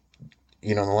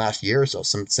 in the last year or so.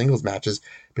 Some singles matches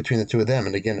between the 2 of them.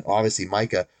 And again, obviously,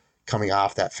 Maika coming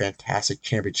off that fantastic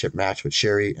championship match with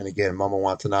Sherry. And again, Momo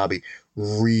Watanabe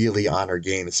really on her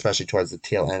game, especially towards the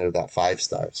tail end of that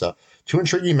 5-star. So 2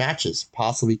 intriguing matches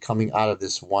possibly coming out of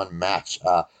this one match.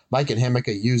 Mike and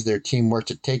Himeka use their teamwork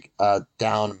to take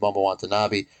down Momo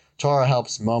Watanabe. Tora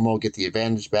helps Momo get the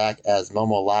advantage back as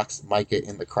Momo locks Maika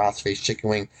in the crossface chicken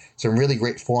wing. Some really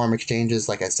great forearm exchanges,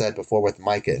 like I said before, with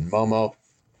Maika and Momo.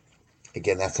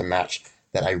 Again, that's a match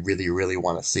that I really, really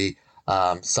want to see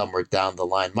somewhere down the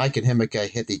line. Mike and Himeka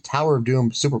hit the Tower of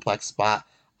Doom superplex spot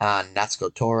on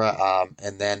Natsuko Tora.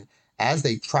 And then as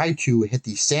they try to hit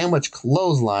the sandwich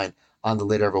clothesline on the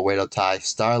leader of a Oedo Tai.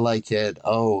 Starlight Kid,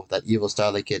 oh, that evil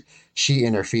Starlight Kid, she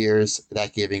interferes,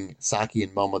 that giving Saki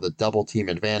and Momo the double team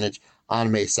advantage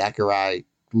on Mai Sakurai,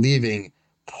 leaving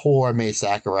poor Mai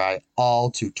Sakurai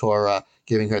all to Tora,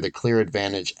 giving her the clear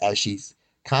advantage as she's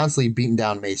constantly beating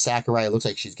down Mai Sakurai. It looks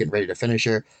like she's getting ready to finish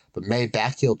her, but Mai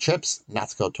backheel trips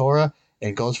Natsuko Tora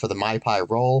and goes for the Mai Pai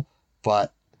roll,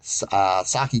 but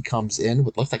Saki comes in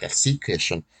with looks like a seat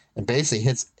cushion and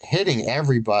basically hitting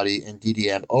everybody in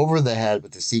DDM over the head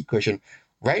with the seat cushion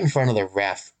right in front of the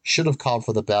ref. Should have called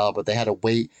for the bell, but they had to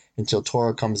wait until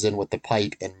Tora comes in with the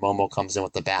pipe and Momo comes in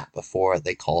with the bat before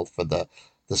they called for the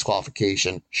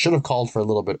disqualification. Should have called for a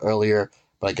little bit earlier,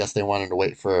 but I guess they wanted to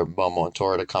wait for Momo and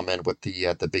Tora to come in with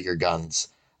the bigger guns.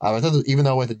 I thought even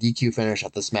though with the DQ finish, I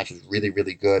thought this match was really,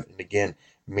 really good. And again,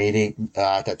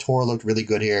 that Tora looked really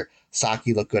good here.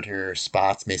 Saki looked good in her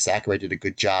spots. Mai Sakurai did a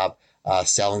good job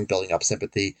selling, building up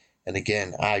sympathy. And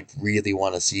again, I really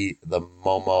want to see the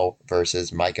Momo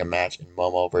versus Micah match and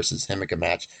Momo versus Himika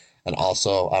match. And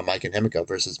also Micah and Himika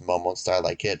versus Momo and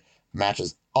Starlight Kid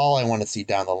matches. All I want to see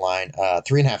down the line.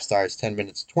 3.5 stars, 10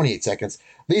 minutes, 28 seconds.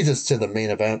 Leads us to the main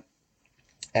event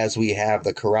as we have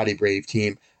the Karate Brave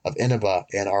team of Inaba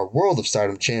and our World of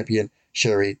Stardom champion,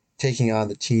 Shuri, taking on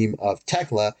the team of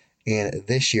Tekla and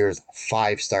this year's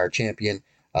 5-star champion,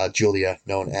 Julia,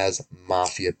 known as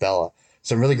Mafia Bella.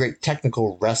 Some really great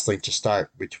technical wrestling to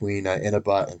start between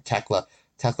Inaba and Tekla.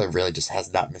 Tekla really just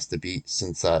has not missed a beat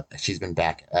since she's been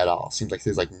back at all. Seems like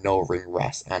there's like no ring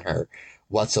rust on her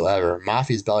whatsoever.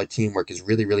 Mafia's Bella teamwork is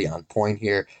really, really on point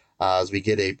here as we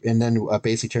get and then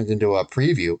basically turns into a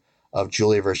preview of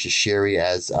Julia versus Shuri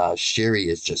as Shuri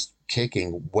is just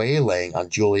kicking, waylaying on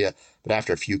Julia. But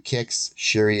after a few kicks,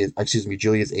 Julia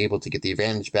is able to get the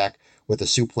advantage back with a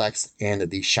suplex and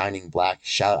the Shining Black.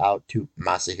 Shout out to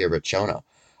Masahiro Chono.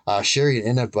 Shuri and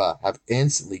Inaba have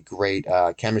instantly great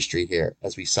chemistry here,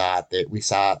 as we saw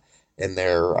in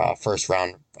their first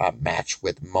round match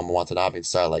with Momo Watanabe and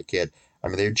Starlight Kid. I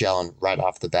mean, they're gelling right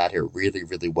off the bat here really,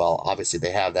 really well. Obviously,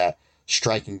 they have that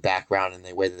striking background, and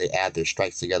the way that they add their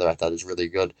strikes together, I thought is really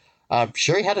good.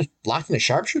 Shuri had locked in a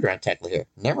sharpshooter on Tekla here.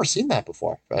 Never seen that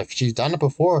before. If she's done it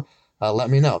before, let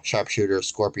me know. Sharpshooter,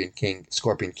 Scorpion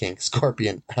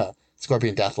Deathlock,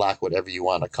 whatever you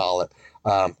want to call it.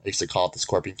 I used to call it the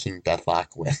Scorpion King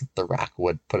Deathlock when The Rock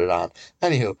would put it on.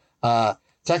 Anywho,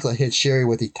 Tekla hits Shuri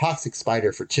with the Toxic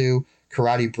Spider for 2.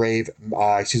 Karate Brave,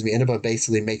 Inaba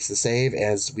basically makes the save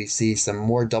as we see some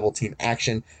more double team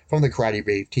action from the Karate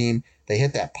Brave team. They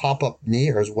hit that pop-up knee,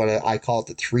 or is what I call it,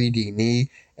 the 3D knee,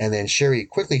 and then Shuri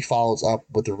quickly follows up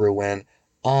with the Ruin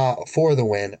for the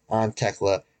win on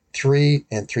Tekla. 3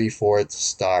 3/4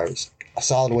 stars. A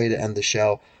solid way to end the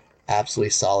show.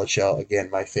 Absolutely solid show. Again,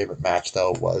 my favorite match,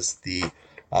 though, was the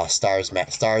Stars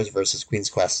versus Queen's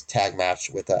Quest tag match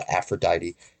with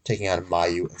Aphrodite taking on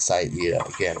Mayu and Saida.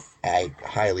 Again, I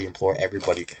highly implore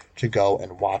everybody to go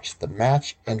and watch the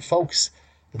match. And folks,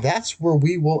 that's where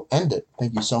we will end it.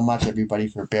 Thank you so much, everybody,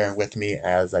 for bearing with me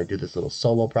as I do this little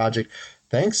solo project.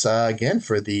 Thanks again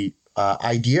for the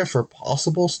idea for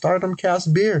possible Stardom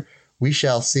Cast beer. We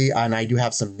shall see, and I do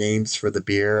have some names for the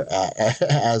beer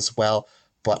as well,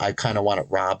 but I kind of wanted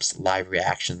Rob's live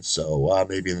reaction, so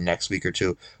maybe in the next week or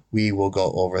two, we will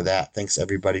go over that. Thanks,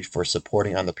 everybody, for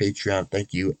supporting on the Patreon.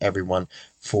 Thank you, everyone,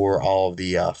 for all of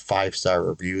the 5-star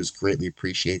reviews. Greatly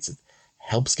appreciates it.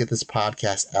 Helps get this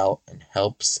podcast out and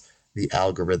helps the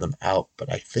algorithm out.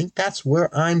 But I think that's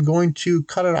where I'm going to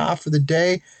cut it off for the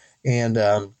day and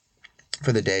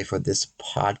for this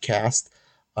podcast.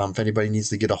 If anybody needs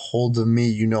to get a hold of me,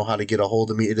 you know how to get a hold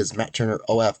of me. It is Matt Turner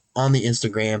OF on the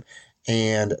Instagram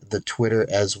and the Twitter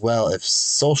as well. If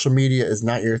social media is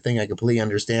not your thing, I completely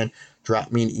understand.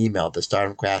 Drop me an email at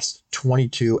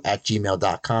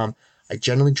thestardomcast22@gmail.com. I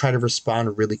generally try to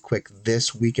respond really quick.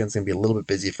 This weekend's going to be a little bit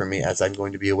busy for me as I'm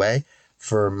going to be away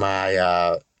for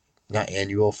my,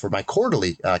 for my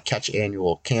quarterly Catch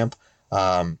Annual camp.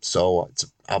 So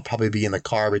I'll probably be in the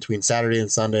car between Saturday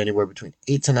and Sunday, anywhere between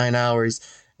 8 to 9 hours.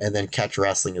 And then Catch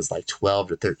Wrestling is like 12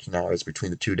 to 13 hours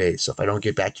between the 2 days. So if I don't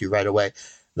get back to you right away,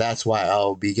 that's why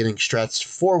I'll be getting stretched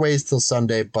 4 ways till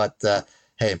Sunday. But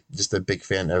hey, just a big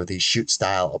fan of the shoot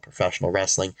style of professional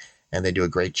wrestling. And they do a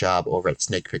great job over at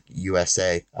Snake Pit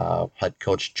USA. Head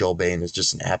coach Joel Bain is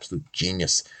just an absolute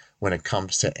genius when it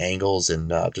comes to angles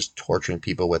and just torturing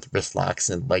people with wrist locks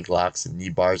and leg locks and knee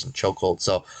bars and chokeholds.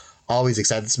 So always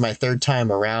excited. This is my 3rd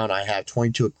time around. I have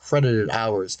 22 accredited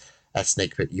hours at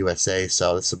Snake Pit USA.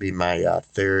 So this will be my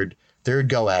third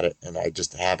go at it. And I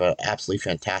just have an absolutely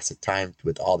fantastic time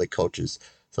with all the coaches.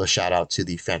 So shout out to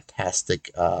the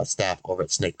fantastic staff over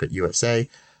at Snake Pit USA.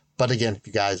 But again, if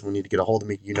you guys will need to get a hold of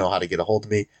me, you know how to get a hold of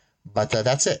me. But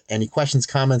that's it. Any questions,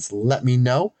 comments, let me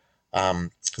know.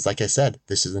 Because like I said,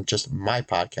 this isn't just my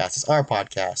podcast, it's our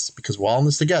podcast, because we're all in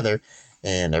this together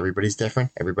and everybody's different,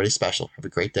 everybody's special. Have a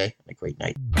great day and a great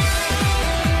night.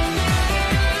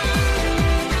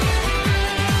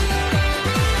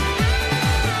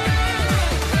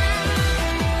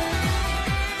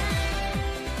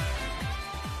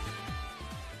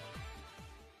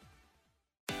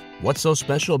 What's so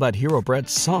special about Hero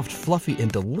Bread's soft, fluffy,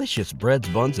 and delicious breads,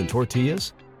 buns, and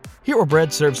tortillas? Hero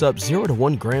Bread serves up 0 to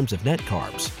 1 grams of net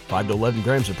carbs, 5 to 11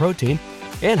 grams of protein,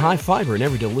 and high fiber in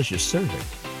every delicious serving.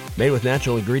 Made with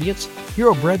natural ingredients,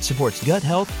 Hero Bread supports gut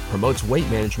health, promotes weight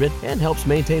management, and helps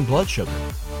maintain blood sugar.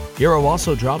 Hero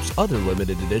also drops other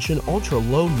limited edition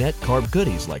ultra-low net carb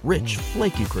goodies like rich,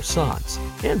 flaky croissants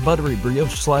and buttery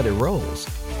brioche slider rolls.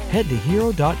 Head to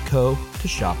hero.co to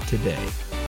shop today.